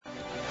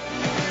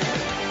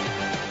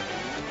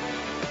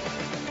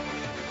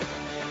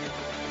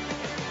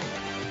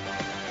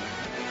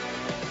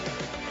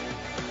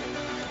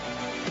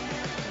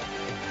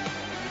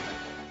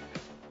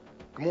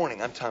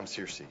morning, I'm Tom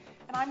Searcy.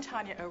 And I'm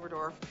Tanya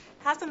Oberdorf.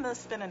 Hasn't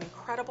this been an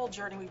incredible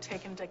journey we've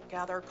taken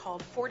together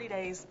called 40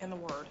 Days in the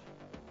Word?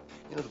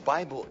 You know, the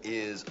Bible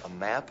is a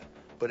map,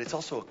 but it's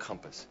also a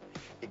compass.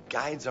 It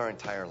guides our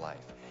entire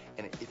life.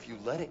 And if you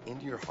let it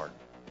into your heart,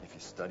 if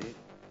you study it,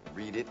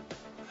 read it,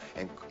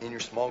 and in your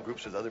small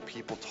groups with other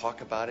people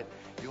talk about it,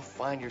 you'll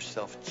find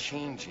yourself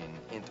changing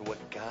into what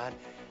God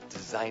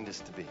designed us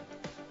to be.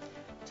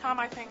 Tom,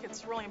 I think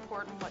it's really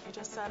important what you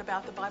just said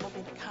about the Bible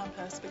being a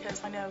compass,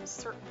 because I know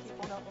certain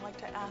people don't like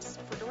to ask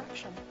for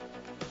direction.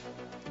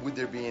 Would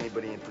there be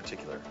anybody in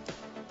particular?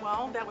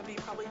 Well, that would be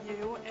probably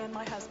you and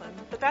my husband.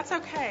 But that's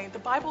okay. The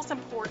Bible's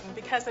important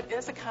because it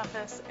is a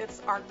compass.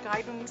 It's our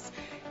guidance.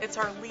 It's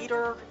our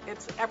leader.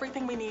 It's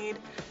everything we need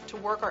to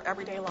work our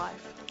everyday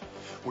life.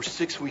 We're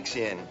 6 weeks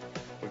in.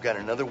 We've got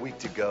another week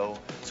to go,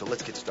 so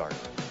let's get started.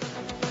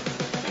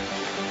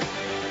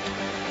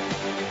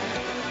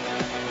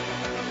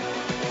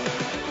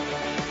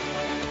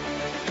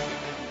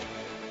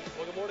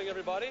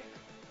 Everybody.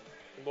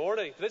 Good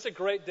morning. Today's a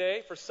great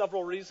day for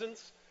several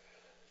reasons.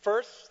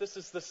 First, this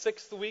is the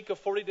 6th week of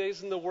 40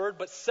 Days in the Word.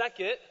 But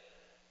second,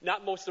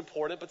 not most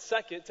important, but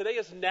second, today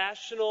is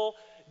National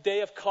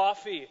Day of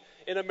Coffee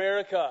in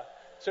America.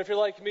 So if you're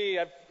like me,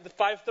 at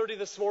 5:30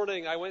 this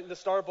morning, I went into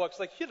Starbucks,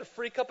 like, you had a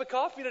free cup of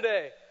coffee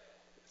today.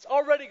 It's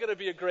already going to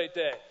be a great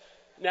day.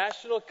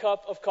 National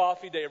Cup of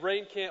Coffee Day.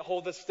 Rain can't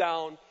hold us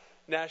down.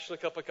 National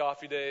Cup of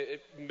Coffee Day.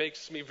 It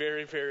makes me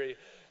very, very,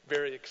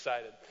 very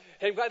excited.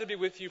 Hey, I'm glad to be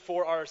with you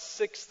for our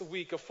 6th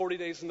week of 40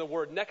 Days in the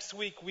Word. Next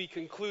week, we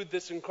conclude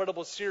this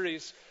incredible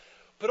series.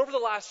 But over the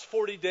last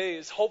 40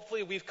 days,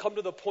 hopefully we've come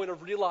to the point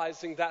of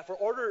realizing that in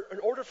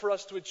order for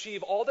us to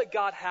achieve all that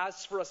God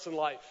has for us in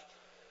life,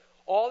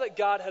 all that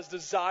God has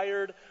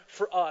desired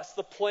for us,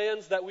 the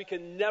plans that we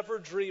can never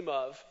dream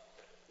of,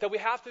 that we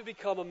have to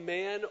become a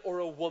man or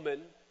a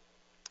woman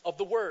of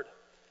the Word.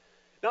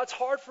 Now, it's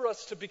hard for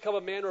us to become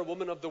a man or a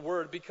woman of the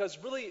Word because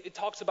really it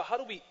talks about how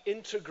do we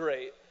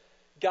integrate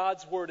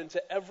God's Word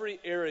into every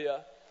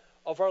area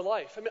of our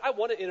life. I mean, I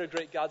want to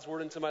integrate God's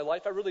Word into my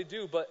life. I really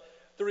do. But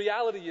the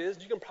reality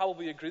is, you can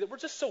probably agree that we're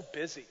just so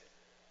busy,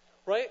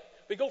 right?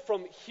 We go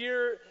from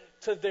here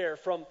to there,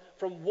 from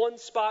one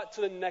spot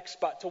to the next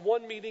spot, to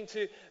one meeting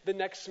to the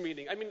next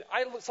meeting. I mean,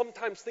 I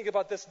sometimes think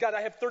about this. God,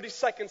 I have 30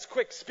 seconds.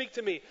 Quick, speak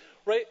to me,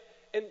 right?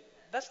 And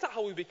that's not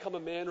how we become a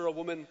man or a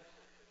woman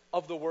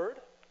of the Word.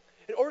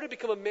 In order to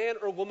become a man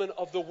or a woman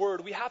of the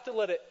Word, we have to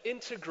let it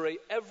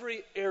integrate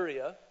every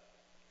area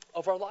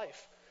of our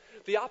life.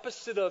 The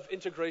opposite of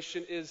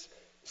integration is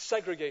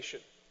segregation,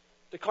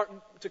 to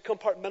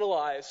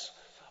compartmentalize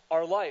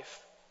our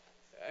life.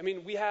 I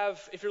mean, we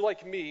have, if you're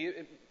like me,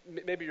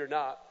 maybe you're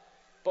not,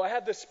 but I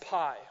have this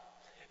pie,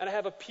 and I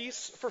have a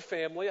piece for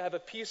family, I have a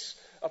piece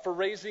for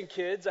raising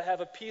kids, I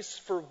have a piece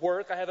for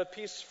work, I have a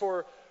piece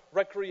for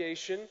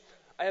recreation,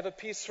 I have a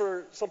piece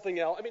for something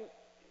else. I mean,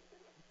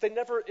 they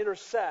never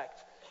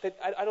intersect.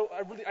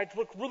 I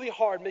look really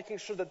hard making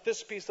sure that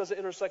this piece doesn't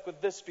intersect with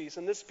this piece,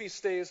 and this piece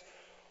stays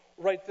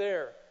right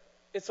there.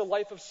 It's a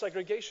life of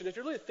segregation. If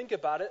you really think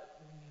about it,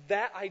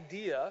 that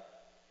idea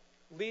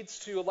leads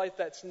to a life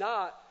that's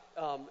not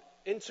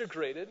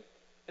integrated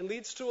and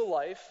leads to a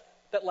life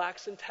that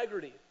lacks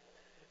integrity.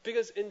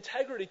 Because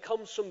integrity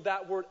comes from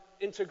that word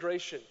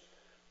integration,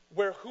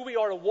 where who we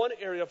are in one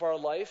area of our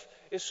life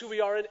is who we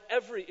are in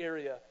every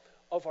area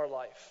of our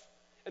life.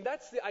 And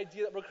that's the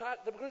idea that we're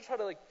going to try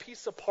to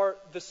piece apart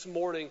this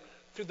morning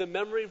through the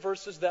memory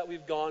verses that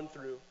we've gone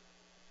through.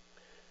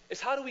 Is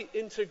how do we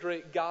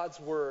integrate God's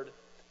Word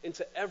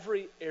into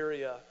every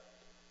area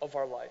of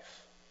our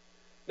life?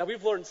 Now,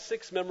 we've learned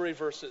 6 memory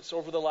verses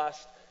over the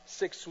last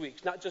 6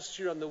 weeks, not just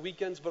here on the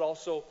weekends, but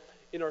also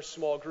in our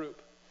small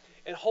group.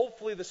 And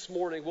hopefully this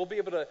morning we'll be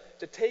able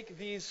to take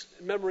these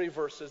memory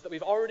verses that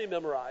we've already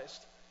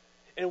memorized,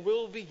 and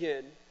we'll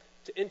begin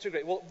to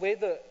integrate. We'll lay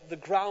the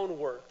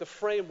groundwork, the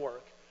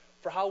framework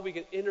for how we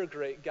can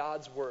integrate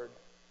God's Word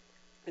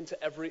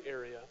into every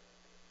area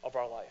of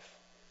our life.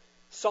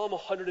 Psalm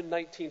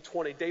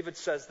 119:20, David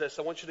says this.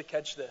 I want you to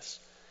catch this.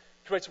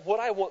 He writes, what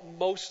I want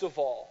most of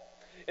all.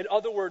 In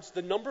other words,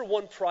 the number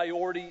one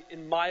priority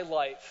in my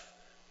life,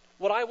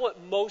 what I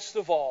want most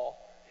of all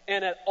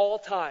and at all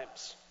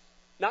times,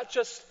 not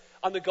just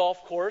on the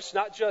golf course,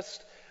 not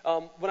just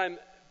when I'm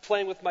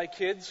playing with my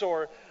kids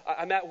or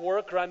I'm at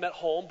work or I'm at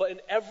home, but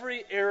in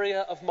every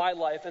area of my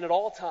life and at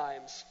all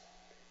times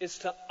is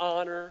to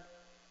honor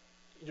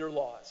your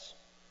laws.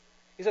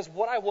 He says,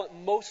 what I want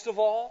most of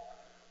all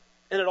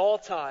and at all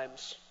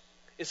times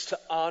is to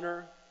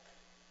honor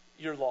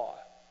your law.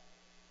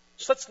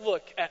 So let's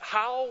look at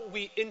how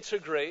we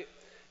integrate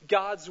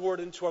God's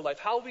Word into our life,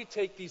 how we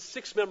take these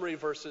 6 memory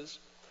verses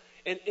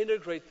and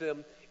integrate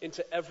them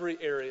into every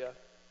area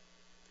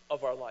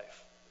of our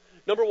life.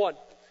 Number 1,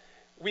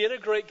 we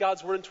integrate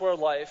God's Word into our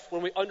life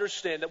when we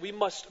understand that we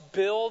must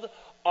build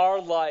our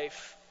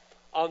life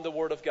on the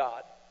Word of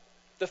God.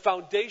 The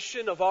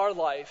foundation of our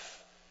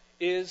life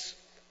is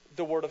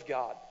the Word of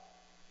God.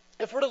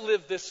 If we're to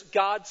live this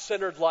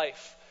God-centered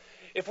life,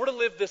 if we're to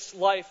live this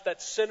life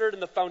that's centered in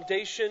the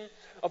foundation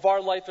of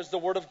our life as the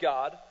Word of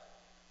God,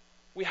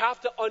 we have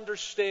to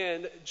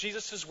understand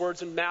Jesus'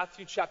 words in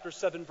Matthew chapter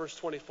 7, verse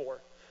 24.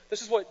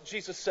 This is what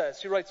Jesus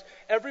says. He writes,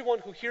 "Everyone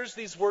who hears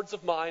these words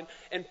of mine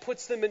and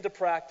puts them into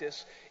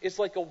practice is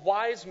like a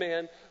wise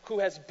man who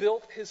has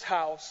built his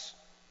house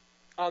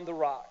on the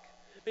rock."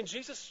 I mean,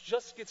 Jesus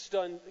just gets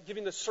done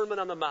giving the Sermon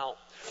on the Mount,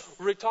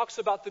 where he talks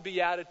about the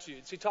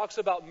Beatitudes, he talks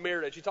about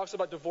marriage, he talks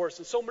about divorce,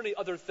 and so many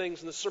other things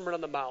in the Sermon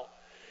on the Mount.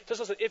 He says,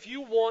 listen, if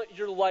you want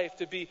your life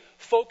to be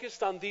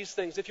focused on these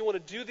things, if you want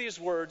to do these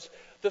words,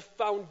 the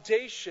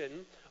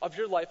foundation of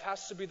your life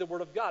has to be the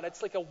Word of God.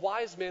 It's like a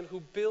wise man who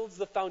builds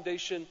the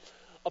foundation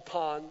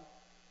upon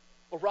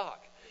a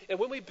rock. And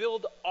when we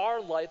build our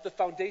life, the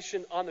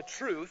foundation on the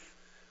truth,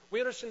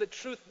 we understand that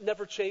truth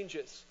never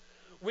changes.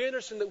 We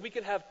understand that we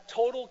can have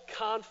total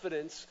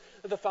confidence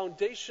that the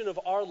foundation of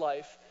our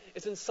life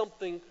is in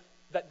something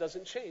that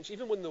doesn't change.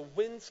 Even when the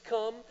winds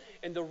come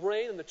and the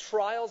rain and the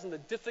trials and the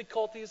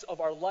difficulties of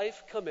our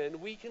life come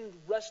in, we can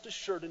rest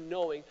assured in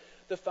knowing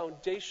the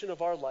foundation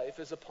of our life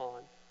is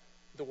upon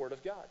the Word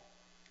of God.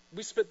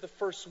 We spent the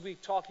first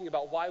week talking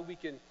about why we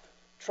can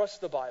trust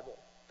the Bible,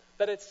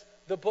 that it's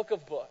the book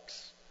of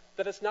books,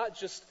 that it's not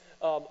just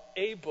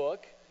a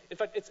book. In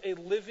fact, it's a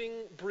living,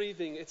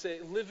 breathing, it's a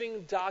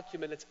living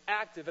document. It's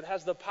active. It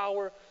has the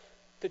power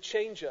to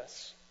change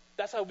us.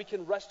 That's how we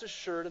can rest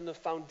assured in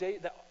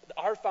that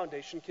our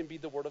foundation can be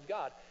the Word of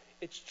God.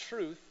 It's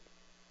truth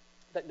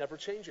that never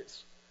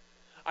changes.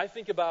 I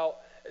think about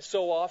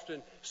so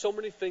often, so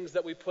many things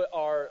that we put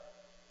our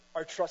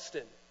trust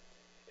in.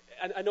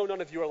 And I know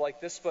none of you are like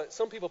this, but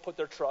some people put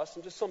their trust,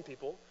 and just some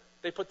people,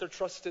 they put their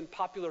trust in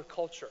popular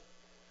culture,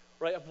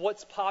 right? Of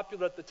what's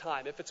popular at the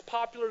time. If it's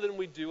popular, then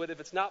we do it. If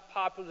it's not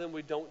popular, then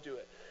we don't do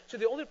it. So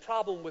the only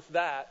problem with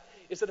that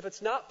is that if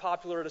it's not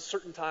popular at a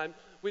certain time,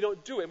 we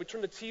don't do it. We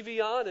turn the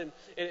TV on and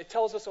it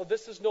tells us, oh,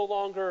 this is no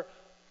longer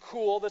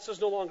cool, this is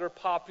no longer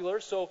popular.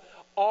 So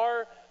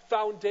our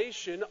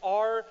foundation,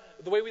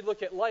 the way we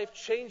look at life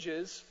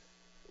changes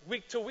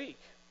week to week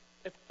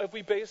if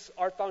we base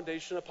our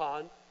foundation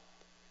upon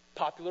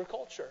popular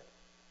culture.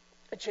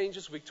 It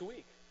changes week to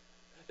week.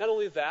 Not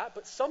only that,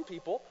 but some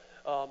people,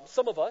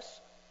 some of us,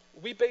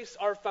 we base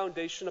our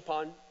foundation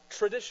upon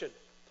tradition.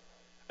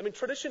 I mean,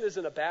 tradition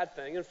isn't a bad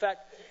thing. In fact,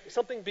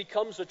 something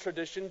becomes a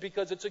tradition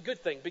because it's a good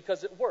thing,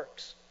 because it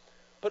works.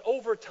 But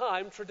over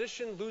time,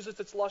 tradition loses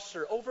its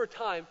luster. Over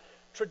time,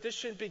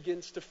 tradition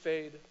begins to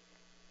fade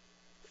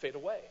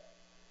away.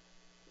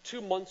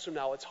 2 months from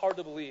now, it's hard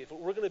to believe, but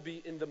we're going to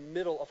be in the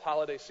middle of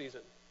holiday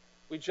season.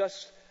 We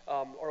just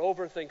are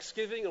over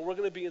Thanksgiving, and we're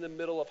going to be in the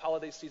middle of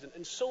holiday season.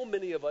 And so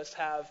many of us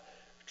have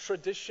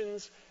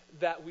traditions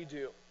that we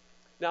do.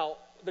 Now,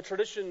 the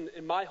tradition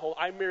in my home,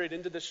 I married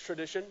into this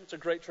tradition. It's a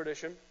great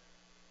tradition.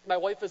 My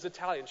wife is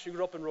Italian. She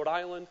grew up in Rhode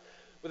Island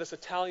with this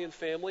Italian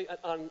family.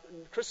 On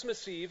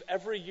Christmas Eve,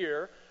 every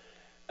year,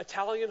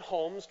 Italian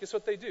homes, guess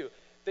what they do?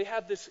 They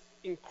have this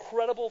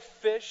incredible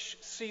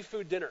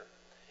seafood dinner.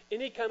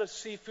 Any kind of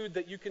seafood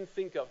that you can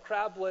think of.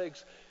 Crab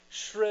legs,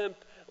 shrimp,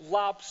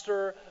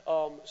 lobster,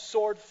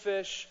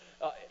 swordfish,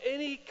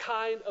 any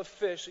kind of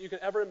fish that you can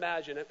ever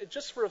imagine. And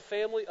just for a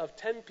family of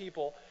 10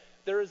 people,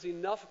 there is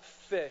enough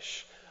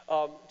fish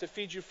to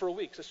feed you for a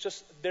week. So it's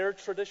just their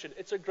tradition.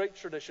 It's a great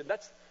tradition.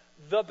 That's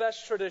the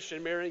best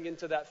tradition, marrying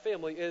into that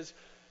family is,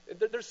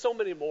 there's so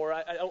many more.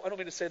 I don't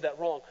mean to say that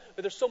wrong,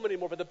 but there's so many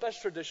more. But the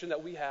best tradition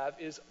that we have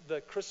is the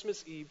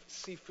Christmas Eve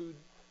seafood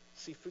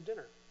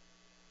dinner.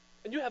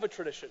 And you have a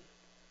tradition.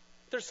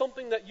 There's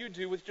something that you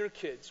do with your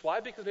kids.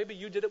 Why? Because maybe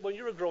you did it when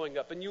you were growing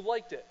up and you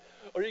liked it.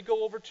 Or you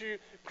go over to your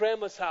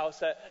grandma's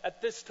house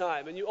at this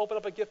time and you open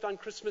up a gift on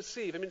Christmas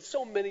Eve. I mean,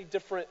 so many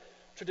different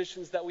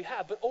traditions that we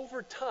have. But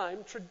over time,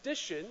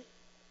 tradition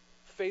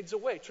fades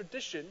away.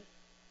 Tradition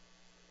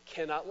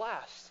cannot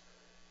last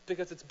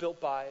because it's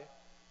built by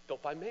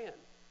man.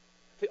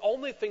 The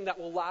only thing that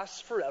will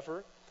last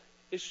forever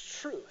is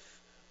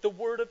truth. The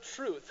word of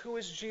truth, who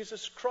is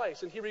Jesus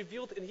Christ. And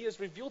he has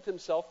revealed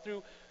himself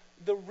through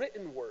the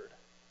written word.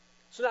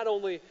 So not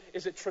only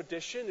is it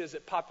tradition, is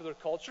it popular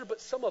culture, but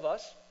some of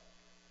us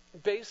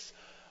base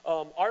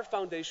our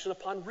foundation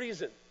upon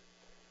reason.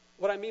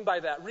 What I mean by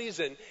that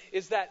reason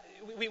is that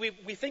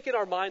we think in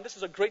our mind, this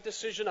is a great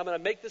decision, I'm going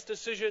to make this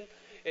decision,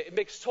 it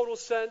makes total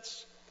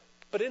sense,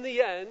 but in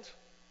the end,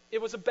 it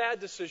was a bad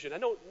decision. I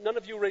know none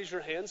of you raise your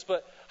hands,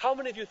 but how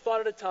many of you thought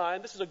at a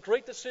time, this is a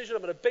great decision,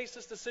 I'm going to base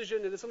this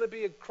decision, and it's going to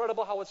be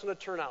incredible how it's going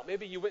to turn out.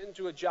 Maybe you went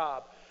into a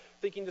job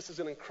thinking this is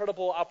an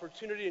incredible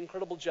opportunity,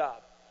 incredible job.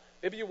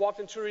 Maybe you walked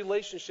into a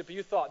relationship and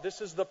you thought,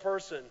 this is the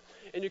person.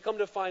 And you come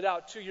to find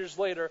out 2 years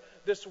later,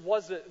 this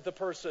wasn't the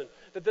person,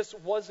 that this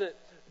wasn't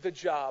the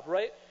job,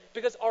 right?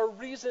 Because our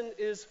reason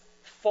is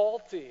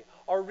faulty.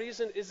 Our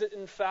reason isn't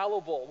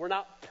infallible. We're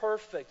not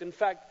perfect. In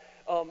fact,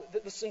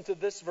 listen to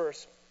this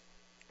verse,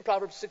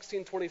 Proverbs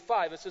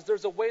 16:25. It says,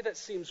 there's a way that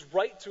seems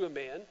right to a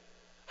man.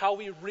 How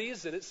we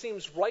reason, it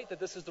seems right that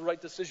this is the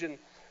right decision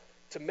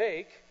to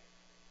make.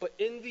 But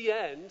in the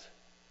end,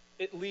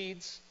 it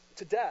leads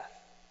to death.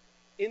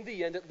 In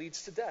the end, it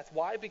leads to death.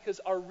 Why? Because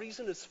our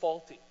reason is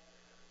faulty.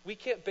 We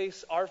can't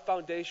base our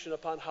foundation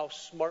upon how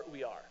smart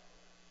we are.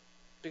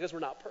 because we're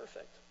not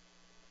perfect.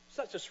 It's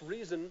not just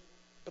reason,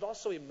 but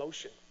also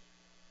emotion.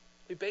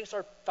 We base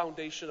our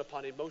foundation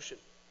upon emotion.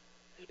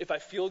 If I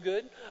feel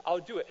good, I'll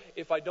do it.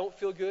 If I don't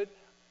feel good,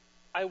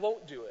 I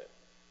won't do it.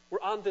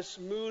 We're on this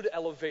mood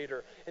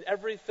elevator, and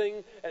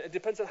everything, it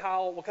depends on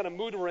what kind of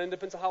mood we're in,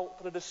 depends on what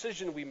kind of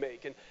decision we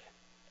make. And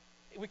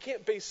we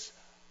can't base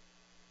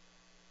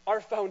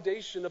our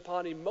foundation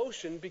upon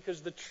emotion,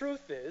 because the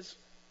truth is,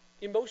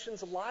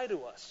 emotions lie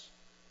to us.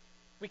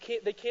 They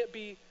can't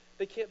be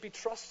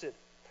trusted.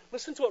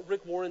 Listen to what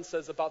Rick Warren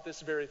says about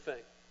this very thing.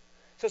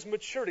 He says,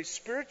 maturity,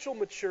 spiritual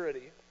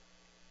maturity,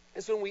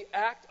 is when we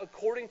act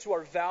according to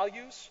our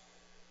values,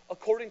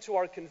 according to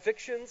our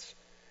convictions,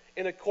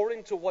 and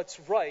according to what's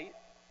right,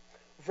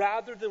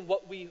 rather than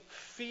what we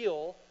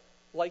feel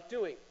like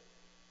doing.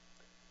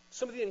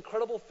 Some of the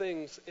incredible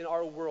things in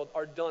our world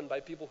are done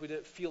by people who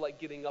didn't feel like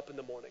getting up in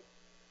the morning.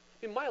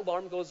 I mean, my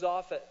alarm goes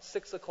off at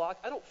 6 o'clock.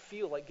 I don't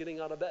feel like getting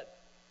out of bed.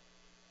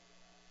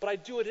 But I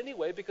do it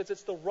anyway because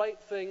it's the right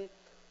thing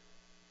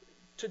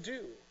to do.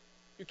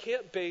 You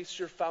can't base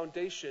your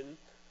foundation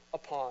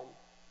upon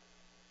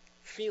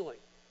feeling.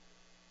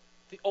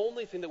 The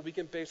only thing that we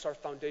can base our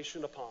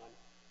foundation upon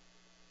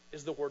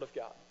is the Word of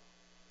God.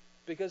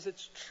 Because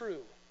it's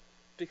true.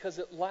 Because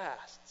it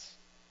lasts.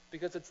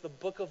 Because it's the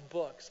book of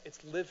books.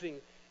 It's living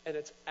and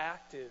it's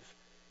active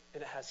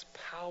and it has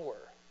power.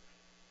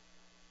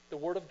 The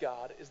Word of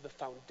God is the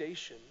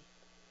foundation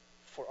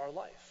for our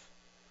life.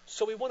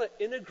 So we want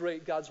to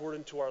integrate God's Word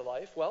into our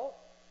life. Well,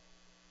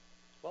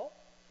 it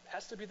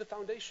has to be the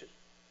foundation.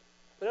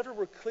 Whatever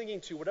we're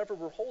clinging to, whatever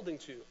we're holding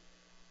to,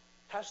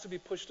 has to be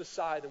pushed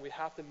aside, and we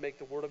have to make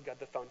the Word of God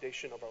the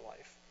foundation of our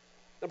life.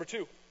 Number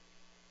 2,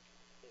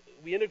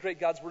 we integrate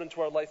God's Word into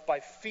our life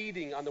by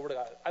feeding on the Word of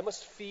God. I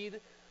must feed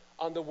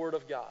on the Word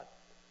of God.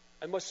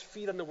 I must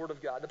feed on the Word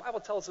of God. The Bible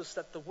tells us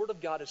that the Word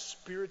of God is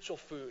spiritual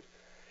food.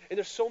 And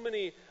there's so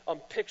many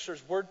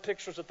pictures, word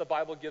pictures that the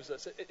Bible gives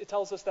us. It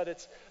tells us that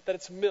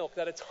it's milk,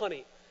 that it's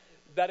honey,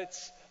 that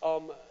it's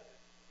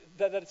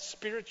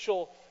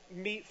spiritual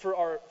meat for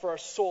our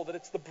soul, that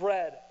it's the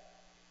bread.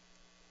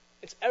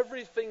 It's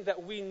everything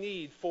that we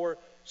need for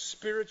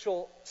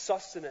spiritual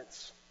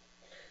sustenance.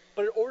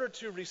 But in order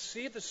to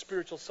receive the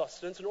spiritual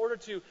sustenance, in order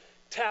to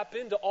tap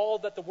into all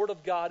that the Word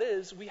of God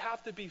is, we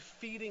have to be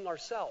feeding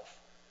ourselves.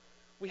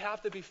 We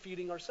have to be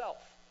feeding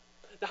ourselves.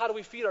 Now, how do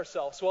we feed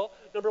ourselves? Well,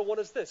 number 1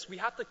 is this. We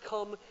have to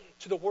come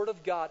to the Word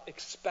of God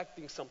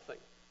expecting something.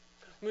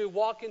 When we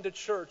walk into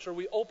church or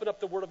we open up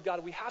the Word of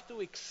God, we have to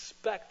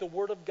expect the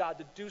Word of God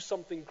to do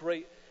something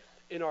great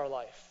in our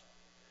life.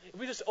 If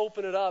we just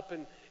open it up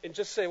and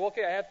just say, well,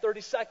 okay, I have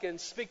 30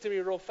 seconds, speak to me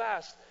real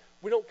fast,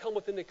 we don't come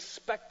with an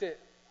expectant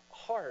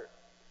heart.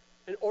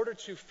 In order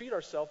to feed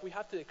ourselves, we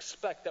have to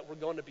expect that we're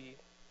going to be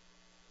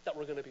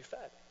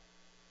fed.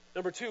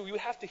 Number 2, you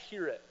have to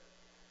hear it.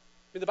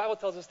 I mean, the Bible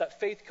tells us that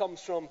faith comes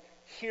from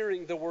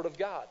hearing the Word of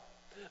God.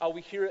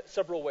 We hear it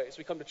several ways.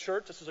 We come to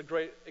church. This is a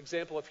great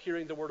example of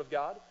hearing the Word of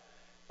God.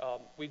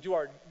 We do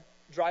our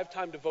drive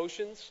time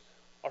devotions,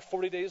 our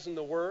 40 days in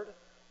the Word.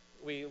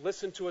 We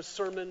listen to a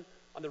sermon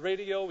on the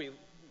radio. We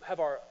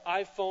have our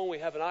iPhone. We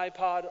have an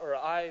iPod or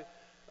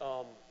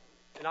an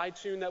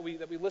iTunes that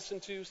we listen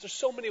to. So there's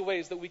so many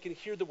ways that we can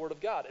hear the Word of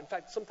God. In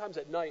fact, sometimes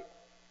at night,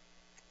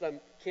 when I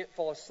can't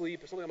fall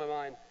asleep or something on my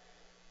mind,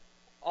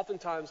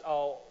 oftentimes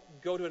I'll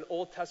go to an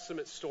Old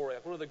Testament story,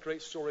 like one of the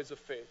great stories of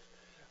faith,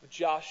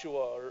 Joshua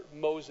or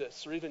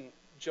Moses or even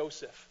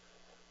Joseph.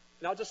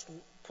 And I'll just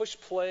push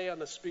play on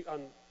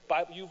on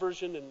Bible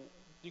YouVersion, and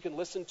you can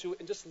listen to it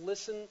and just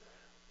listen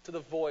to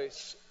the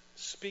voice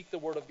speak the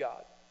Word of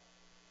God.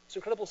 It's an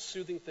incredible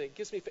soothing thing.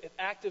 It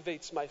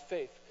activates my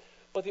faith.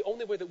 But the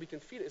only way that we can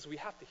feed it is we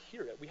have to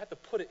hear it. We have to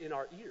put it in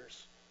our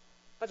ears.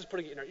 Not just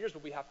putting it in our ears,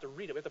 but we have to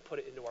read it. We have to put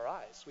it into our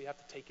eyes. We have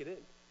to take it in.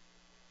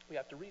 We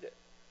have to read it.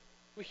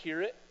 We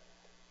hear it.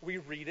 We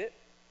read it.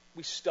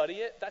 We study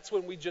it. That's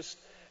when we just,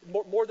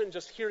 more than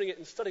just hearing it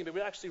and studying, but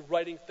we're actually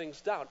writing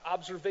things down.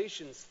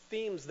 Observations,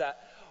 themes that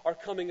are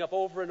coming up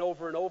over and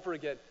over and over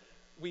again.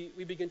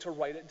 We begin to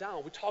write it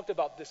down. We talked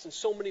about this in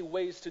so many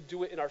ways to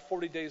do it in our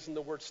 40 days in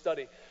the Word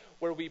study,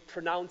 where we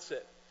pronounce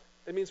it.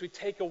 That means we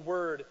take a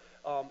word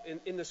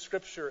in the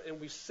Scripture and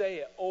we say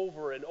it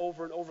over and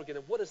over and over again.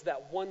 And what does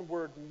that one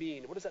word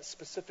mean? What does that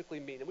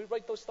specifically mean? And we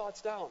write those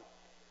thoughts down.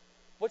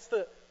 What's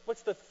the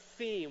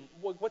theme?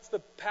 What's the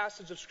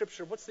passage of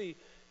Scripture? What's the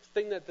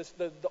thing that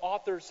the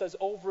author says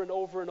over and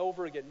over and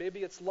over again?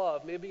 Maybe it's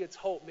love. Maybe it's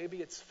hope. Maybe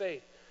it's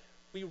faith.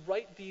 We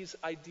write these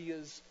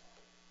ideas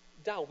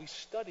down. We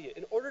study it.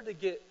 In order to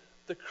get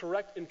the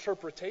correct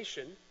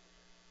interpretation,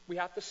 we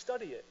have to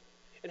study it.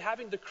 And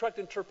having the correct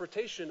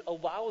interpretation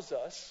allows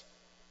us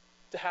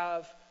to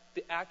have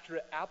the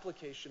accurate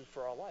application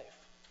for our life.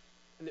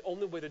 And the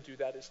only way to do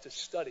that is to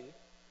study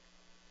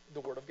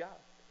the Word of God.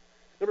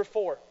 Number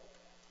 4,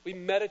 we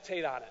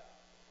meditate on it.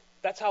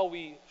 That's how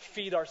we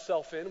feed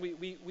ourselves in.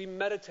 We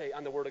meditate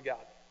on the Word of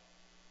God.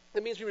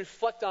 That means we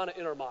reflect on it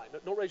in our mind.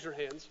 Don't raise your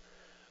hands.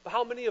 But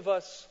how many of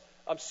us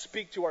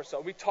speak to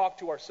ourselves? We talk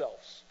to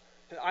ourselves.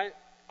 And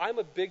I'm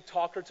a big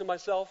talker to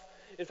myself.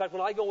 In fact,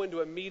 when I go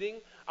into a meeting,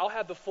 I'll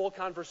have the full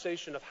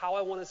conversation of how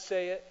I want to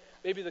say it,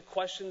 maybe the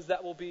questions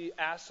that will be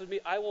asked of me.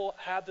 I will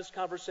have this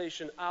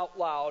conversation out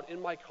loud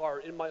in my car,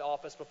 in my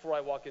office, before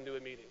I walk into a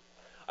meeting.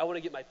 I want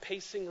to get my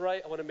pacing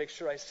right. I want to make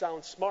sure I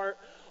sound smart,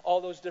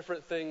 all those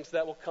different things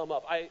that will come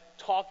up. I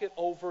talk it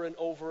over and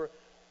over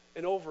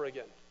and over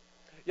again.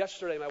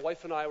 Yesterday, my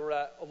wife and I were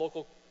at a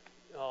local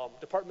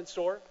department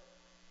store.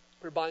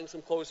 We were buying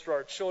some clothes for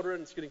our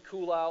children. It's getting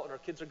cool out, and our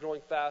kids are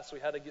growing fast, so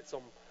we had to get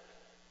some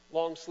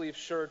long-sleeve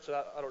shirts.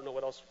 I don't know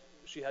what else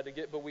she had to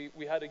get, but we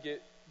had to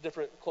get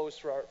different clothes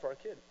for our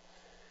kid.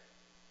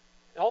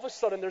 And all of a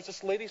sudden, there's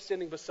this lady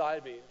standing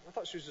beside me. I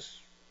thought she was just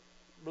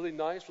really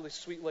nice, really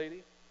sweet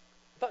lady.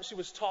 I thought she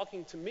was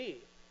talking to me.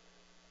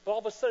 But all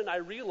of a sudden, I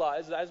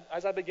realized that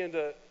as I began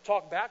to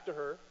talk back to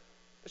her,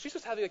 that she's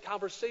just having a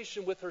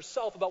conversation with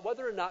herself about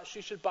whether or not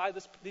she should buy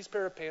these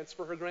pair of pants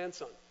for her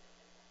grandson.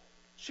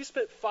 She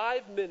spent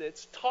 5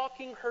 minutes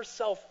talking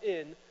herself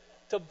in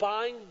to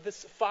buying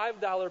this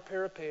 $5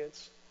 pair of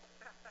pants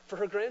for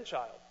her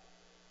grandchild.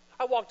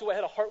 I walked away. I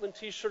had a Heartland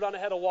t-shirt on. I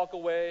had to walk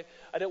away.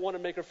 I didn't want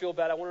to make her feel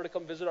bad. I wanted her to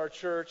come visit our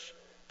church.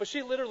 But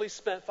she literally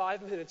spent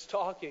 5 minutes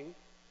talking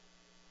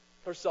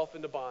herself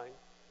into buying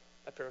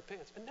a pair of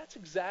pants. And that's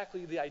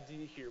exactly the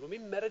idea here. When we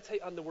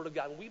meditate on the Word of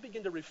God, when we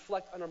begin to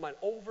reflect on our mind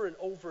over and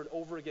over and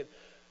over again,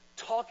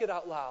 talk it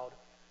out loud,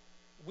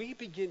 we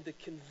begin to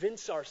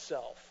convince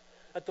ourselves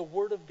that the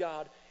Word of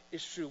God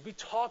is true. We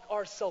talk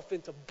ourselves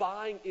into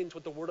buying into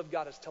what the Word of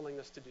God is telling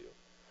us to do.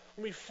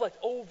 We reflect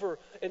over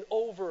and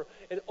over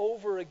and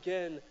over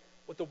again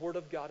what the Word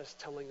of God is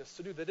telling us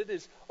to do, that it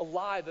is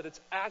alive, that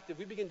it's active.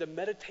 We begin to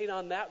meditate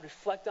on that,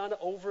 reflect on it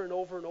over and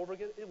over and over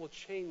again. It will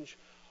change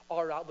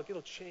our outlook.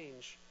 It'll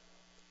change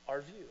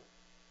our view.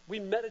 We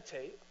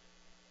meditate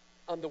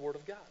on the Word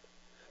of God.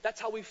 That's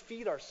how we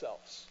feed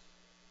ourselves.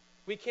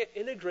 We can't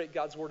integrate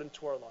God's Word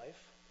into our life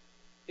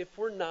if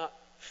we're not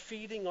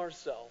feeding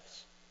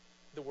ourselves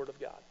the Word of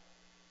God.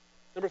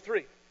 Number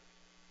 3,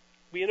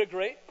 we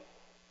integrate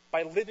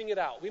by living it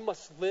out. We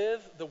must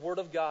live the Word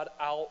of God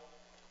out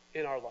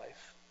in our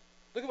life.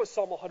 Look at what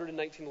Psalm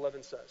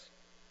 119:11 says.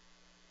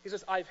 He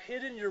says, I've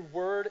hidden your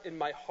word in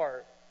my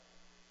heart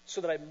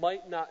so that I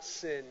might not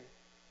sin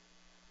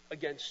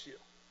against you.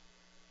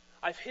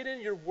 I've hidden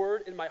your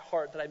word in my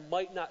heart that I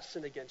might not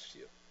sin against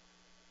you.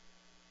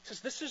 He says,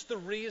 this is the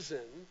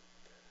reason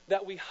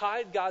that we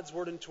hide God's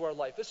word into our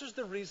life. This is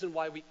the reason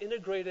why we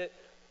integrate it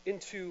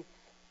into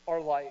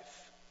our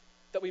life,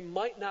 that we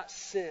might not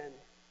sin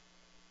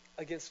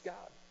against God.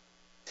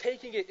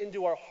 Taking it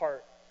into our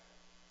heart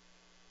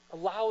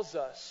allows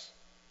us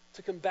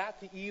to combat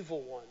the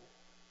evil one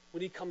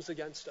when he comes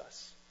against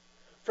us.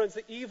 Friends,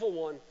 the evil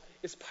one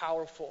is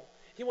powerful.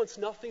 He wants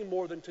nothing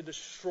more than to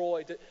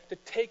destroy, to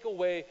take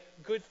away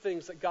good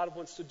things that God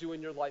wants to do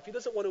in your life. He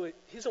doesn't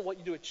want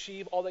you to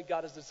achieve all that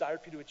God has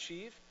desired for you to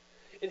achieve.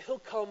 And he'll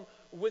come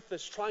with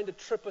us, trying to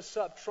trip us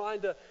up,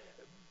 trying to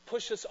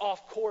push us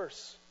off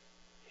course.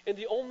 And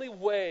the only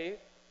way,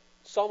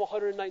 Psalm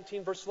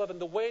 119, verse 11,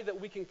 the way that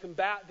we can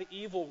combat the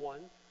evil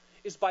one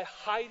is by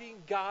hiding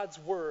God's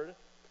word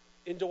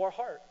into our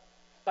heart,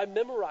 by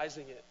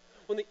memorizing it.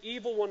 When the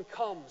evil one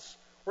comes,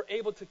 we're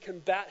able to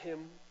combat him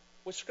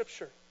with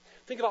Scripture.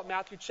 Think about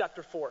Matthew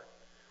chapter 4.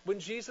 When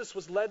Jesus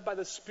was led by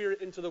the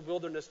Spirit into the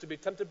wilderness to be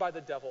tempted by the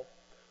devil,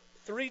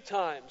 3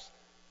 times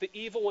the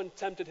evil one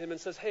tempted him and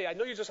says, hey, I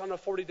know you're just on a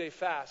 40-day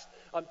fast.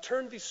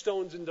 Turn these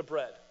stones into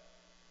bread.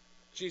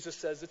 Jesus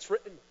says, it's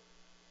written,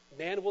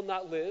 man will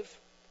not live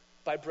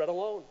by bread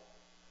alone.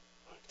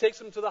 He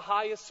takes him to the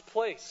highest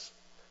place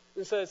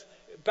and says,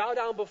 bow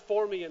down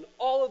before me and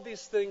all of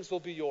these things will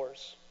be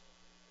yours.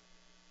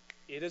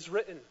 It is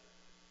written.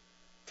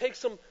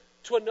 Takes him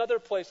to another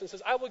place and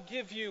says, I will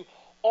give you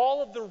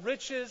all of the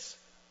riches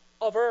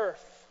of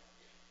earth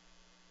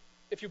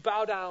if you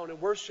bow down and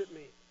worship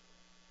me.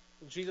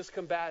 And Jesus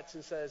combats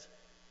and says,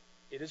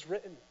 it is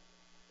written.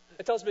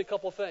 It tells me a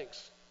couple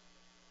things.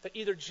 That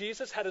either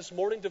Jesus had his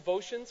morning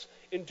devotions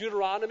in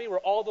Deuteronomy, where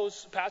all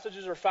those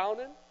passages are found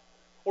in,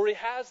 or he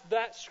has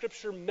that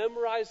scripture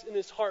memorized in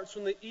his heart. So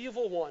when the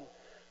evil one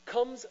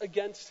comes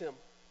against him,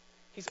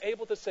 he's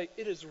able to say,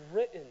 it is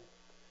written.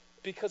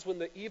 Because when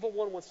the evil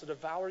one wants to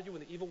devour you,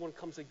 when the evil one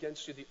comes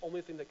against you, the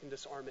only thing that can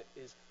disarm it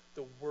is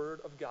the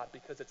word of God.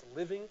 Because it's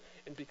living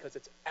and because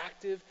it's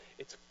active,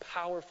 it's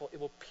powerful. It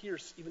will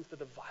pierce even to the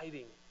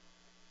dividing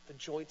the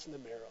joints and the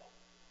marrow.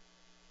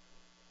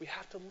 We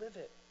have to live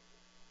it.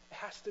 It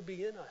has to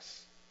be in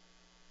us.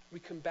 We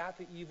combat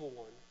the evil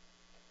one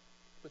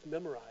with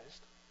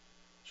memorized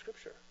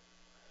Scripture.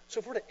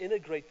 So if we're to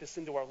integrate this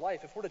into our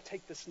life, if we're to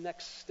take this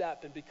next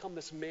step and become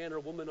this man or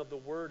woman of the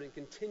Word and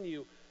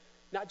continue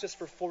not just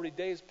for 40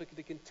 days, but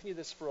to continue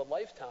this for a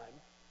lifetime,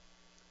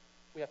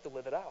 we have to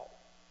live it out.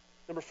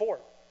 Number 4,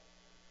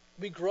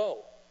 we grow.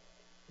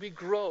 We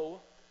grow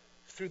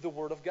through the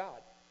Word of God.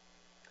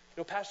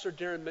 You know, Pastor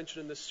Darren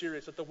mentioned in this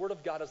series that the Word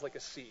of God is like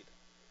a seed.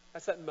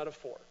 That's that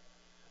metaphor.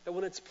 That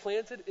when it's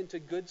planted into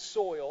good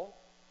soil,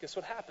 guess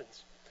what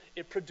happens?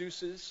 It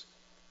produces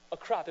a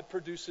crop. It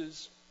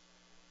produces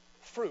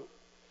fruit.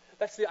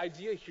 That's the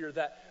idea here,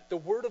 that the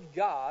Word of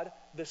God,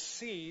 the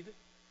seed,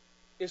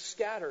 is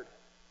scattered.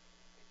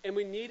 And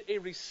we need a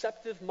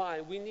receptive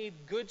mind. We need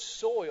good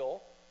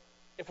soil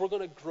if we're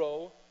going to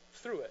grow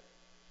through it.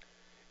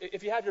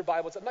 If you have your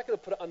Bibles, I'm not going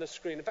to put it on the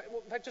screen. In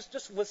fact,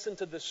 just listen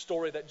to this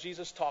story that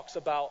Jesus talks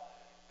about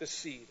the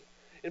seed.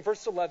 In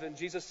verse 11,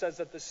 Jesus says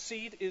that the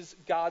seed is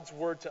God's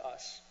word to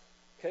us.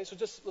 Okay, so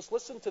let's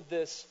listen to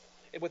this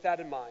with that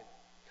in mind.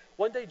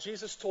 One day,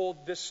 Jesus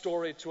told this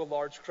story to a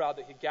large crowd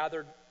that he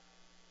gathered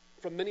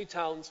from many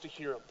towns to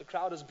hear him. The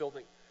crowd is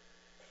building.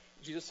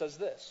 Jesus says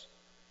this: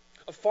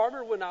 a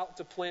farmer went out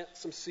to plant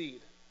some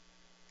seed.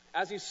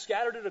 As he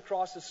scattered it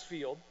across his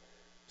field,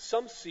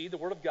 some seed, the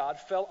word of God,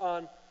 fell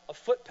on a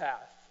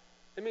footpath.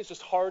 It means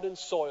just hardened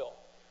soil,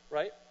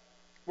 right?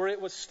 Where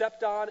it was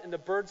stepped on and the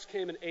birds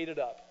came and ate it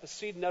up. The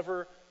seed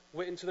never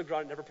went into the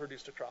ground, never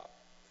produced a crop.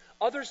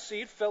 Other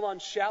seed fell on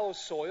shallow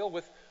soil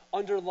with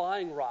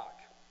underlying rock.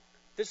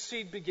 This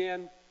seed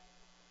began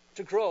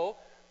to grow,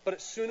 but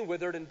it soon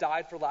withered and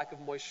died for lack of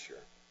moisture.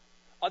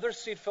 Other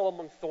seed fell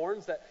among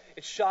thorns that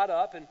it shot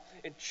up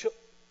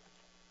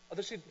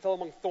other seed fell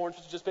among thorns,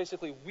 which is just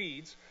basically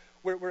weeds,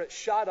 where it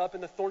shot up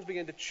and the thorns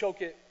began to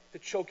choke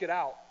it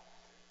out.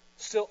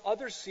 Still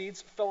other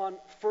seeds fell on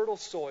fertile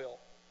soil,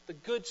 the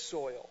good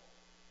soil.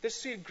 This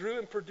seed grew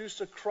and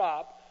produced a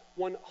crop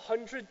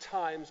 100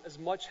 times as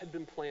much had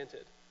been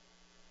planted.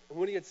 And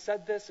when he had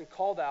said this and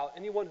called out,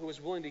 anyone who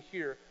was willing to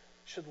hear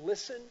should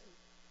listen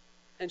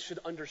and should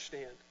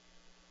understand.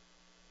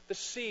 The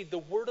seed, the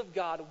word of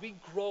God, we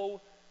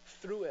grow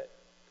through it.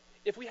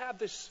 If we have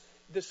this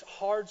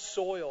hard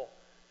soil,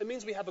 it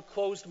means we have a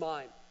closed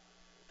mind.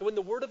 That when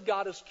the word of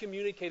God is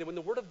communicated, when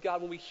the word of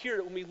God, when we hear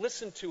it, when we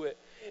listen to it,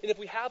 and if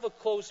we have a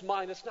closed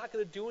mind, it's not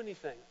going to do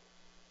anything.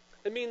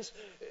 It means,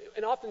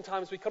 and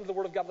oftentimes we come to the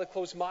word of God with a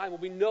closed mind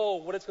when we know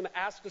what it's going to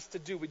ask us to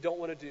do we don't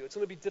want to do. It's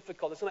going to be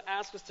difficult. It's going to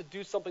ask us to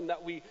do something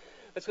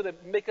that's going to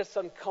make us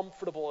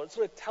uncomfortable. It's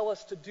going to tell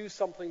us to do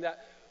something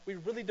that we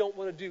really don't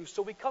want to do.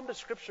 So we come to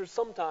Scripture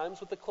sometimes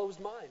with a closed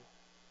mind.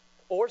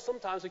 Or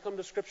sometimes we come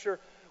to Scripture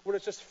when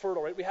it's just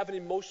fertile, right? We have an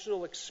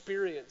emotional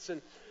experience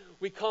and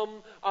we come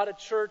out of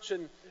church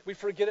and we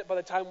forget it by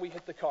the time we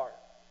hit the car.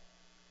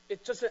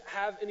 It doesn't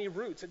have any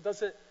roots. It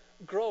doesn't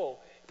grow.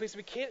 Because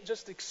we can't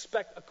just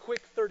expect a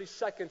quick 30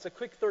 seconds, a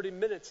quick 30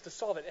 minutes to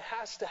solve it. It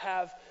has to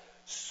have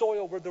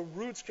soil where the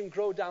roots can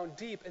grow down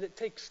deep, and it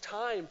takes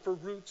time for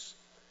roots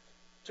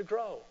to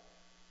grow.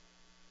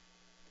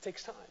 It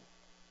takes time.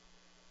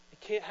 It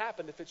can't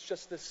happen if it's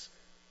just this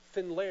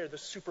thin layer, the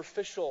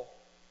superficial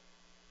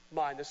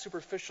mind, the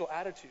superficial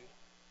attitude.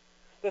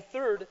 The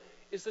third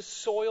is the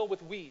soil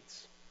with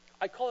weeds.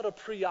 I call it a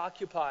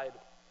preoccupied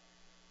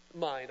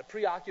mind, a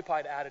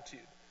preoccupied attitude,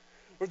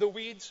 where the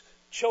weeds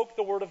choke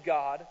the word of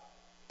God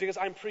because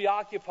I'm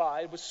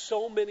preoccupied with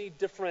so many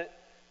different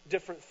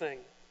things.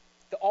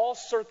 All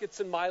circuits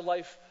in my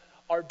life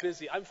are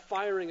busy. I'm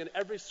firing in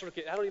every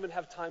circuit. I don't even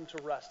have time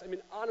to rest. I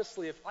mean,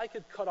 honestly, if I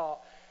could cut off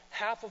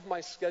half of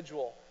my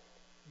schedule,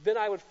 then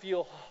I would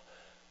feel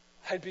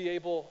I'd be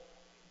able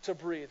to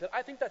breathe. And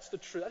I think that's the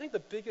truth. I think the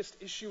biggest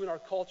issue in our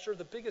culture,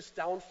 the biggest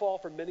downfall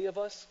for many of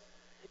us,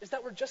 is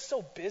that we're just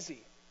so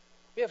busy.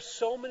 We have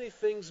so many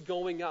things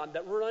going on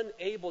that we're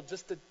unable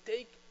just to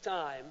take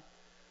time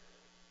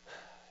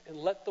and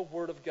let the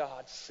Word of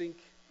God sink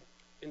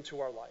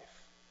into our life.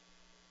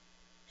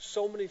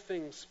 So many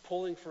things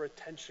pulling for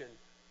attention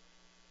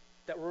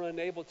that we're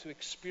unable to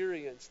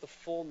experience the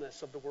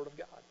fullness of the Word of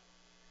God.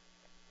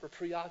 We're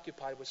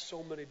preoccupied with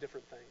so many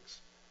different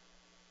things.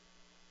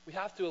 We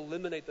have to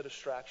eliminate the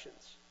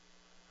distractions.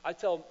 I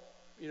tell,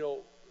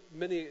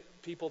 many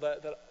people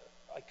that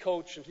I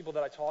coach and people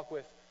that I talk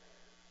with,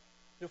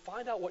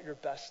 find out what you're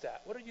best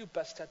at. What are you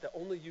best at that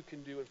only you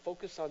can do, and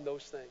focus on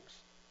those things.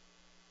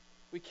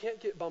 We can't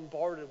get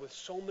bombarded with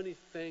so many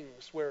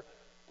things where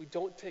we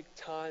don't take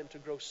time to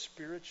grow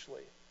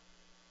spiritually.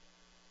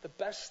 The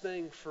best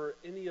thing for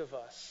any of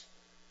us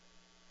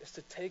is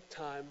to take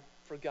time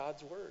for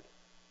God's Word.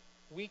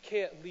 We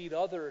can't lead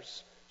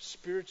others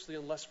spiritually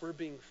unless we're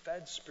being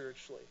fed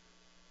spiritually.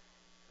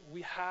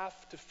 We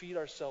have to feed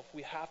ourselves.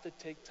 We have to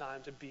take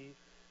time to be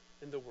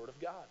in the Word of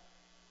God.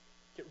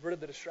 Get rid of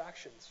the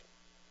distractions.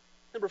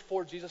 Number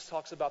 4, Jesus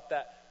talks about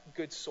that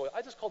good soil.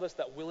 I just call this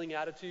that willing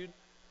attitude.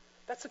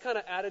 That's the kind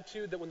of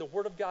attitude that when the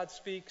Word of God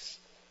speaks,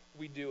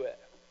 we do it.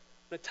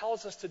 When it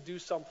tells us to do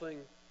something,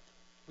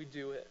 we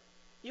do it.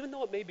 Even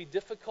though it may be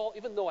difficult,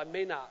 even though I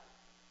may not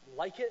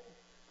like it,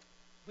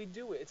 we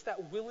do it. It's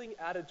that willing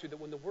attitude that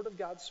when the Word of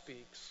God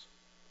speaks,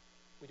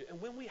 we do.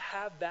 And when we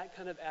have that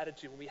kind of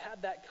attitude, when we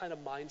have that kind of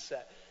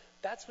mindset,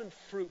 that's when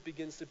fruit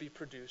begins to be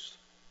produced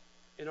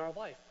in our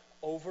life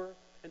over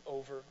and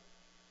over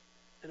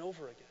and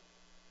over again.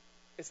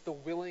 It's the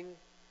willing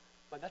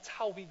mind. That's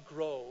how we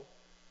grow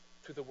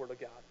through the Word of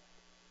God.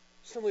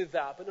 Similarly to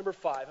that, but number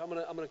 5, I'm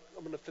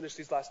gonna finish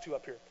these last 2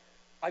 up here.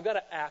 I've got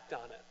to act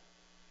on it.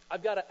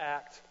 I've got to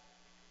act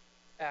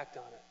on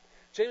it.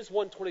 James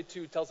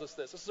 1:22 tells us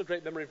this. This is a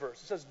great memory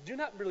verse. It says, "Do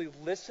not really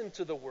listen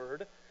to the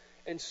word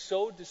and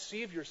so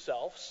deceive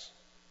yourselves."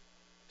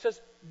 It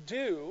says,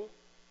 "Do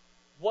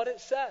what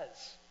it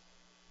says."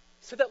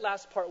 Say that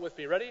last part with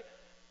me. Ready?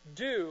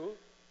 Do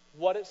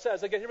what it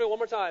says. Again, hear me one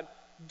more time.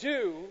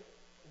 Do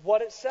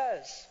what it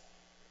says.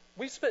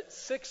 We spent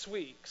 6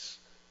 weeks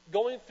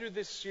going through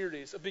this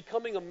series of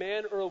becoming a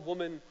man or a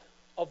woman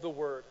of the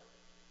Word,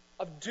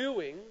 of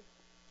doing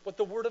what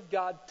the Word of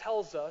God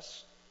tells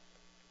us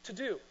to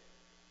do.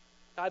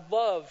 I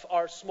love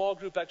our small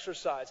group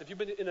exercise. If you've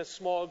been in a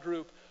small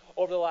group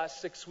over the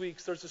last 6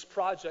 weeks, there's this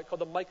project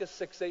called the Micah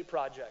 6:8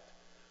 project,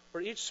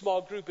 where each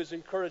small group is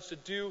encouraged to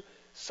do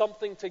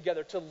something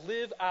together, to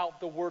live out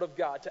the Word of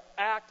God, to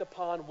act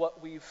upon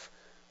what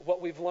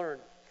we've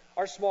learned.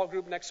 Our small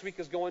group next week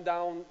is going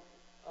down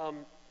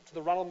to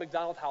the Ronald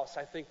McDonald House,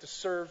 I think, to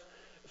serve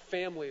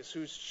families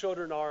whose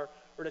children are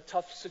in a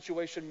tough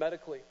situation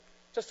medically,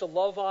 just to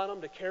love on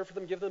them, to care for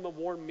them, give them a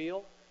warm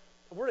meal.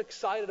 And we're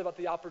excited about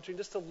the opportunity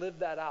just to live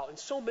that out. And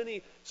so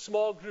many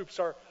small groups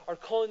are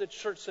calling the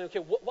church saying, okay,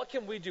 what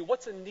can we do?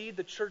 What's a need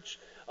the church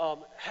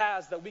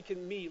has that we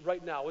can meet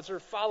right now? Is there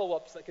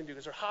follow-ups that can do?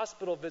 Is there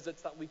hospital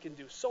visits that we can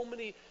do? So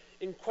many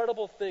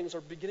incredible things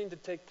are beginning to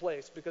take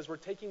place because we're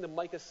taking the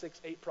Micah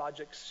 6:8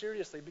 project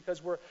seriously,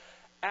 because we're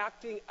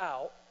acting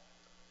out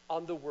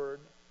on the Word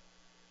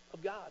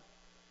of God.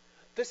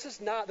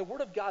 The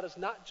Word of God is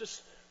not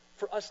just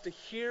for us to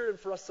hear and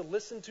for us to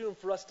listen to and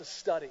for us to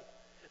study.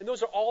 And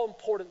those are all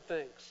important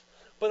things.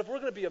 But if we're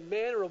going to be a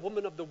man or a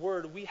woman of the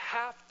Word, we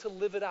have to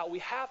live it out. We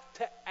have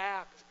to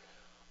act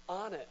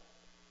on it.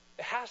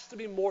 It has to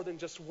be more than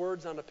just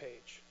words on a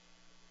page.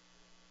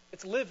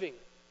 It's living.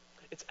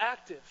 It's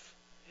active.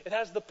 It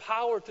has the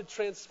power to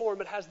transform.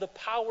 It has the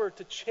power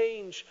to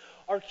change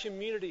our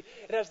community.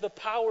 It has the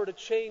power to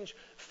change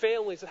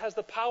families. It has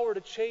the power to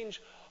change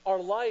our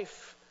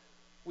life.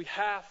 We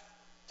have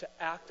to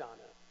act on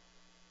it.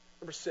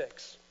 Number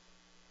 6,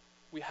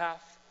 we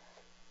have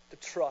to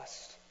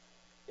trust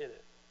in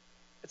it.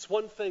 It's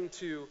one thing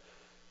to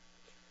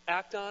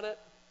act on it.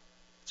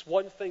 It's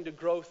one thing to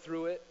grow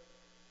through it.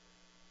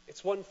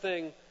 It's one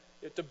thing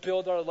to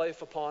build our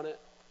life upon it.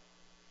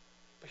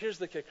 But here's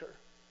the kicker.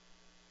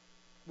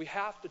 We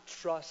have to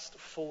trust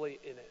fully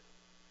in it.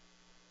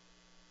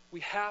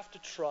 We have to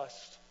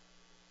trust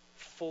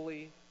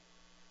fully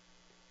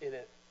in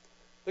it.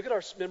 Look at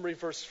our memory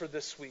verse for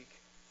this week.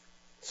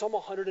 Psalm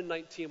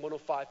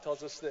 119:105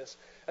 tells us this,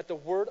 that the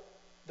word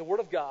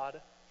of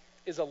God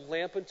is a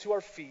lamp unto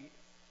our feet,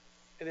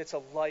 and it's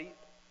a light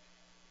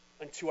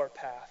unto our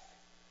path.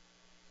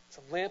 It's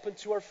a lamp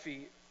unto our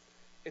feet.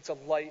 It's a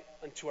light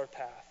unto our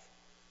path.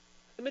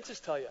 Let me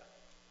just tell you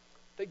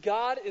that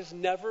God is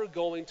never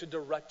going to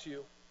direct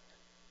you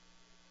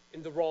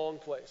in the wrong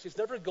place. He's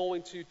never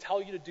going to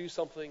tell you to do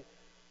something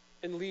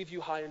and leave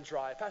you high and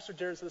dry. Pastor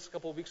Darren said this a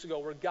couple of weeks ago,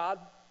 where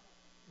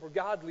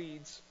God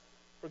leads,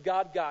 where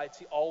God guides,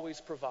 He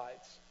always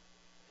provides.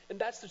 And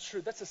that's the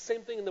truth. That's the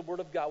same thing in the Word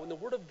of God. When the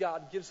Word of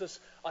God gives us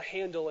a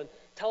handle and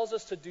tells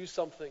us to do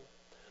something,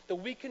 that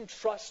we can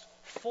trust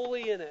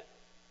fully in it.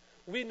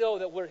 We know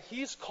that where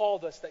He's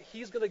called us, that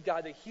He's going to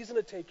guide, that He's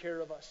going to take care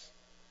of us.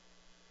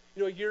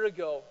 You know, a year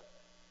ago,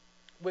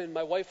 when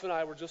my wife and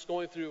I were just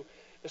going through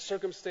a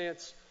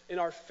circumstance in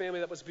our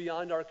family that was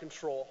beyond our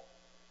control,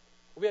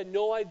 we had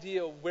no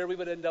idea where we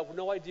would end up,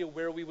 no idea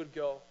where we would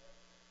go.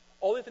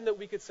 Only thing that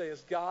we could say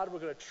is, God, we're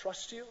going to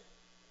trust you.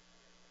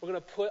 We're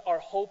going to put our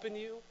hope in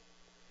you,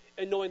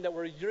 and knowing that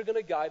where you're going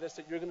to guide us,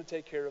 that you're going to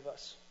take care of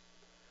us.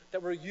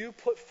 That where you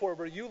put forward,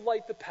 where you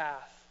light the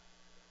path,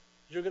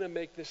 you're going to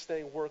make this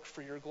thing work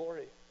for your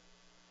glory.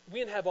 We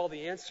didn't have all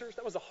the answers.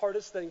 That was the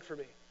hardest thing for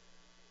me.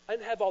 I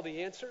didn't have all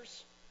the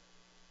answers.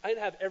 I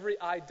didn't have every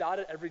I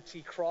dotted, every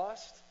T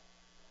crossed.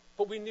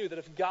 But we knew that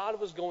if God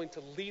was going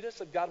to lead us,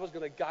 if God was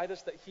going to guide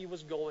us, that He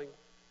was going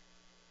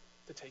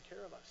to take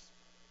care of us.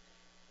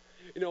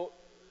 You know,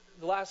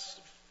 the last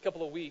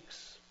couple of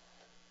weeks,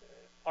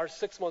 our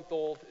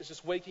 6-month-old is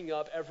just waking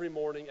up every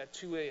morning at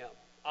 2 a.m.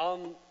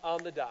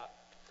 on the dot.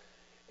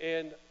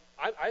 And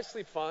I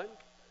sleep fine,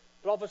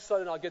 but all of a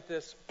sudden I'll get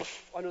this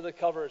under the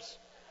covers.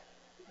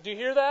 Do you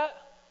hear that?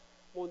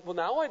 Well,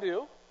 now I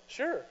do.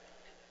 Sure.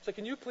 So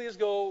can you please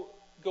go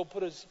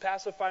put his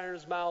pacifier in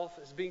his mouth,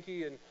 his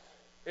binky, and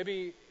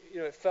maybe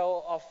it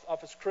fell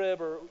off his crib,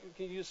 or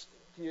can you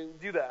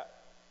do that?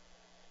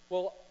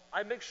 Well,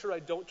 I make sure I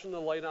don't turn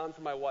the light on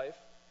for my wife.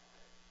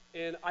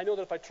 And I know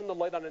that if I turn the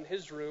light on in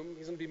his room,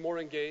 he's going to be more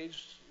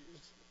engaged.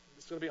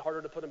 It's going to be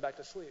harder to put him back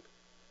to sleep.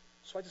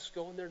 So I just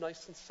go in there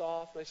nice and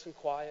soft, nice and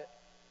quiet.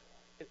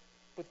 And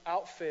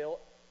without fail,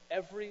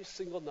 every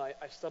single night,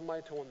 I stub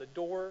my toe on the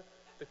door,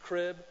 the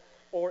crib,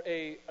 or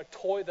a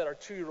toy that our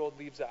 2-year-old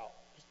leaves out.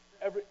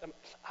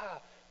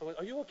 I'm like,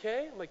 are you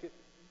okay? I'm like,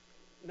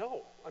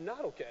 no, I'm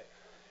not okay.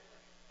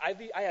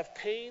 I have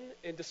pain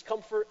and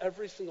discomfort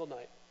every single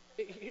night.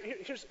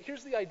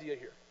 Here's the idea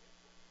here.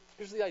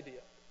 Here's the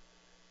idea.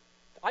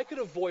 I could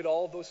avoid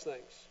all of those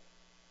things.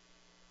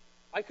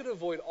 I could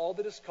avoid all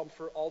the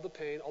discomfort, all the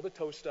pain, all the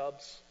toe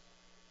stubs,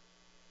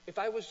 if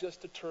I was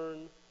just to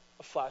turn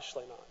a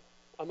flashlight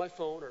on my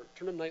phone, or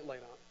turn a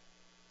nightlight on.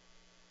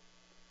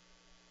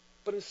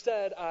 But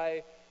instead,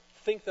 I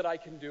think that I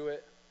can do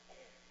it.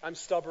 I'm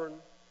stubborn.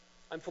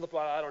 I'm full of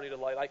pride. I don't need a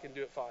light. I can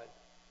do it fine.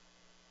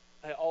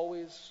 I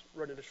always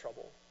run into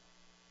trouble.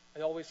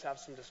 I always have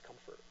some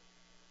discomfort.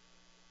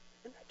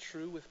 Isn't that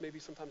true with maybe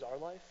sometimes our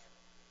life?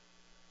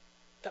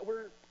 That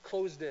we're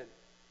closed in.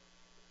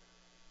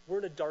 We're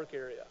in a dark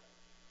area.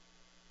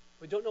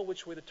 We don't know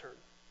which way to turn.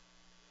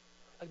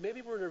 Like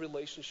maybe we're in a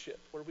relationship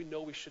where we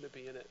know we shouldn't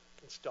be in it.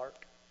 It's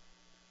dark.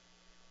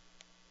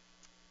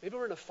 Maybe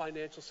we're in a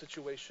financial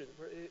situation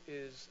where it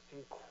is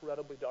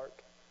incredibly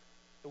dark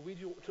and we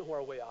don't know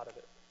our way out of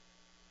it.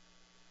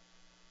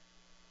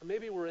 Or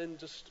maybe we're in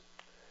just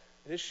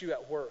an issue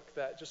at work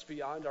that just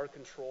beyond our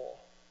control.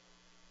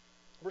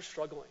 We're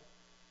struggling.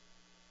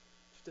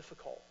 It's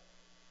difficult.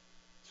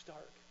 It's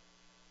dark.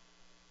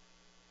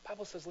 The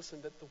Bible says,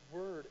 listen, that the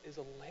Word is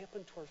a lamp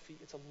unto our feet.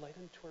 It's a light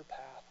unto our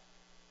path.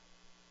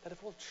 That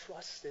if we'll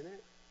trust in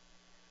it,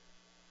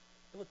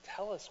 it will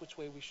tell us which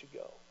way we should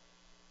go.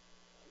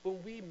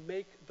 When we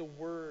make the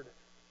Word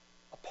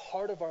a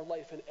part of our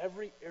life in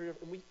every area,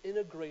 and we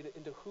integrate it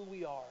into who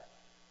we are,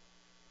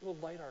 it will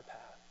light our path.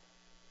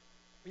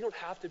 We don't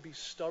have to be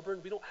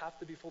stubborn. We don't have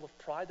to be full of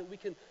pride. That we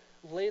can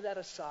lay that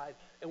aside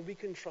and we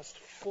can trust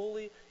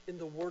fully in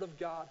the Word of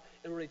God.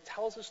 And when He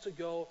tells us to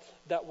go,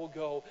 that we'll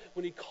go.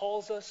 When He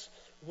calls us,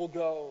 we'll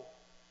go.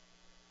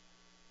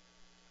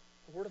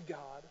 The Word of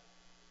God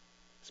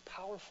is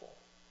powerful.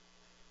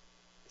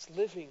 It's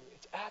living.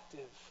 It's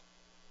active.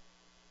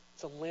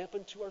 It's a lamp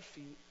unto our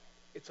feet.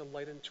 It's a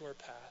light unto our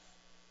path.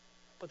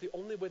 But the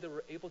only way that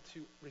we're able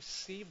to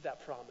receive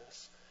that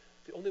promise,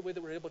 the only way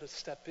that we're able to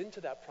step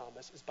into that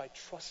promise is by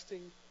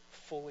trusting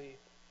fully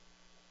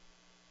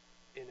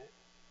in it.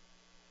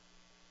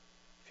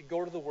 If you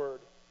go to the Word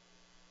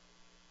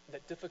in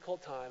that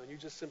difficult time and you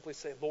just simply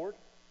say, Lord,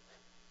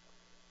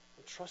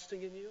 I'm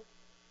trusting in you.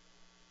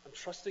 I'm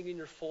trusting in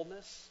your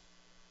fullness.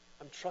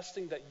 I'm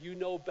trusting that you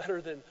know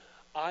better than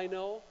I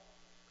know.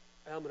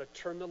 And I'm going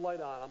to turn the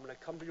light on. I'm going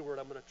to come to your Word.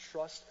 I'm going to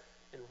trust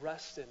and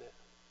rest in it.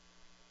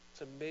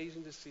 It's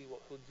amazing to see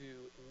what He'll do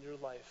in your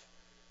life,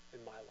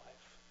 in my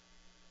life.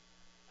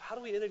 How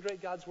do we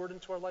integrate God's Word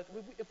into our life?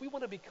 If we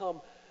want to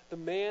become the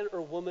man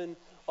or woman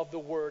of the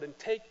Word and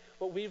take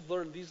what we've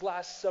learned these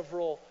last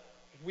several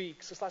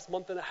weeks, this last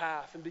month and a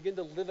half, and begin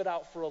to live it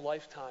out for a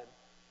lifetime,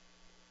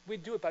 we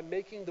do it by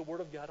making the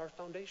Word of God our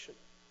foundation.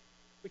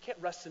 We can't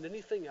rest in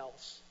anything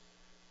else.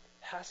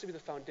 It has to be the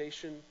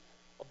foundation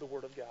of the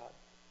Word of God.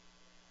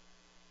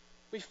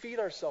 We feed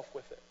ourselves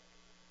with it.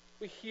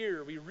 We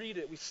hear, we read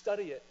it, we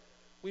study it,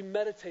 we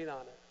meditate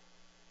on it.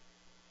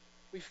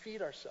 We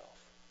feed ourselves.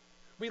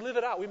 We live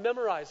it out. We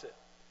memorize it.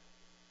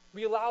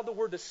 We allow the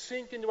Word to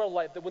sink into our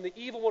life, that when the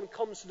evil one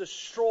comes to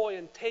destroy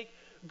and take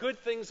good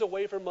things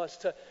away from us,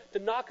 to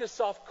knock us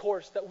off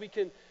course, that we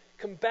can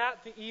combat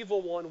the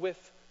evil one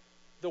with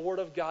the Word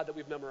of God that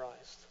we've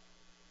memorized.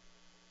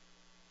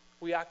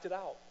 We act it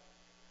out.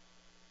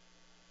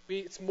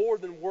 It's more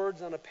than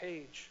words on a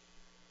page,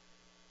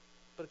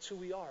 but it's who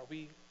we are.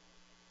 We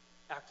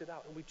act it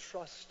out, and we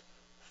trust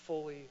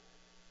fully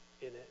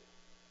in it.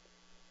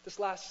 This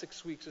last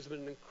 6 weeks has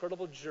been an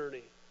incredible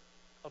journey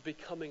of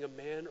becoming a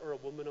man or a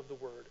woman of the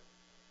Word.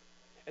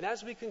 And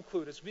as we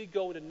conclude, as we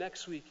go into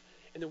next week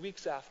and the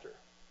weeks after,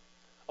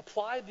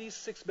 apply these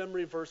 6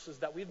 memory verses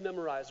that we've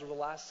memorized over the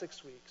last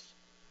 6 weeks.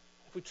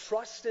 If we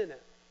trust in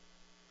it,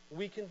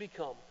 we can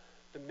become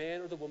the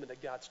man or the woman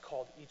that God's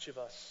called each of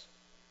us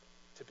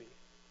to be.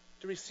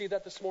 Do you receive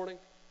that this morning?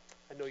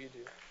 I know you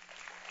do.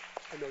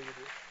 I know you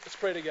do. Let's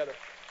pray together.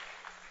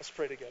 Let's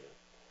pray together.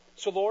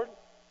 So, Lord,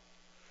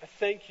 I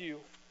thank you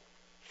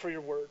for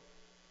your Word.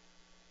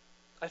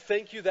 I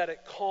thank you that it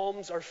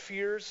calms our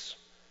fears,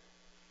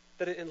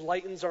 that it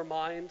enlightens our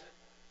mind,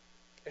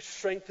 it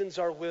strengthens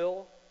our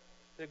will,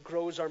 and it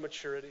grows our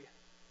maturity.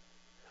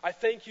 I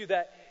thank you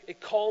that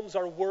it calms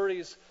our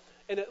worries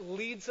and it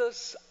leads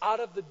us out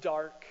of the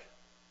dark.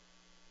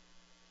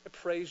 I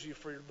praise you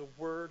for the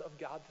Word of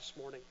God this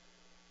morning.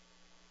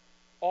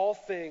 All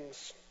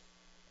things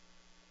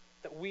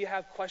that we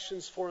have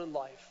questions for in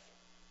life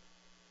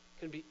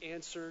can be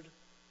answered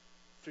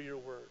through your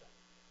Word.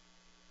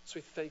 So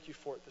we thank you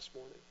for it this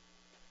morning.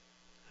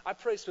 I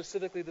pray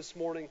specifically this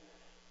morning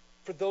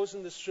for those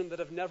in this room that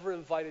have never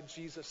invited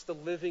Jesus, the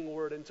living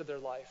Word, into their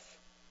life.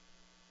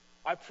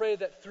 I pray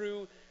that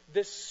through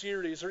this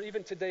series, or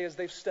even today as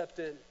they've stepped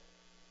in,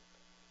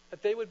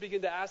 that they would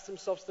begin to ask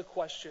themselves the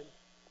question,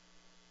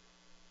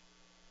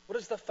 what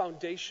is the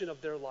foundation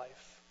of their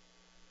life?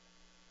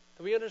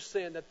 That we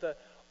understand that the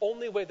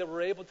only way that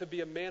we're able to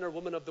be a man or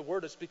woman of the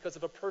Word is because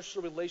of a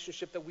personal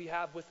relationship that we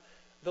have with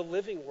the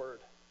living Word.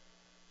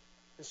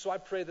 And so I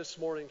pray this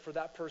morning for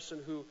that person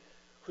who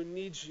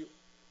needs you,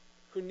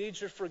 who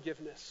needs your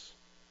forgiveness,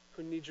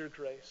 who needs your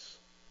grace.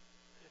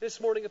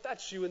 This morning, if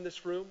that's you in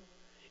this room,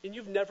 and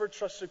you've never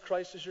trusted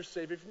Christ as your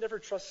Savior, if you've never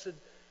trusted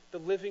the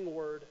living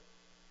Word,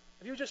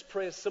 if you just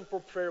pray a simple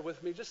prayer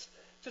with me,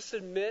 just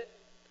admit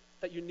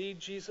that you need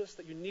Jesus,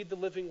 that you need the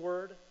living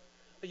Word,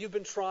 that you've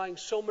been trying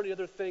so many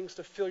other things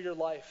to fill your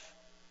life.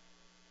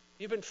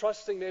 You've been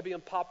trusting maybe in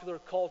popular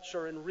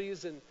culture and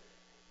reason,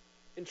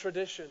 in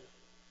tradition.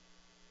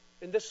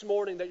 And this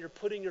morning that you're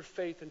putting your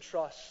faith and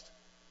trust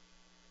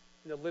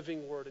in the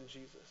living word in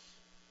Jesus.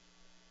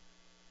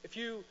 If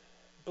you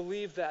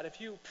believe that,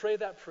 if you pray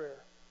that prayer,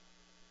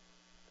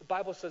 the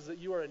Bible says that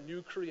you are a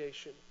new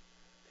creation.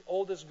 The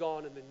old is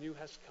gone and the new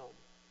has come.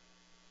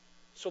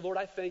 So Lord,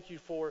 I thank you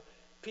for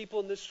people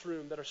in this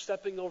room that are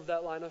stepping over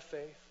that line of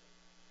faith,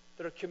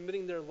 that are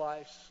committing their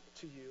lives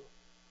to you.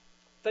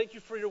 Thank you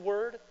for your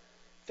word.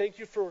 Thank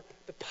you for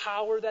the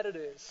power that it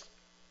is,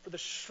 for the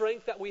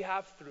strength that we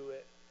have through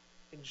it.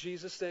 In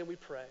Jesus' name we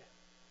pray.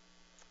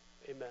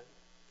 Amen.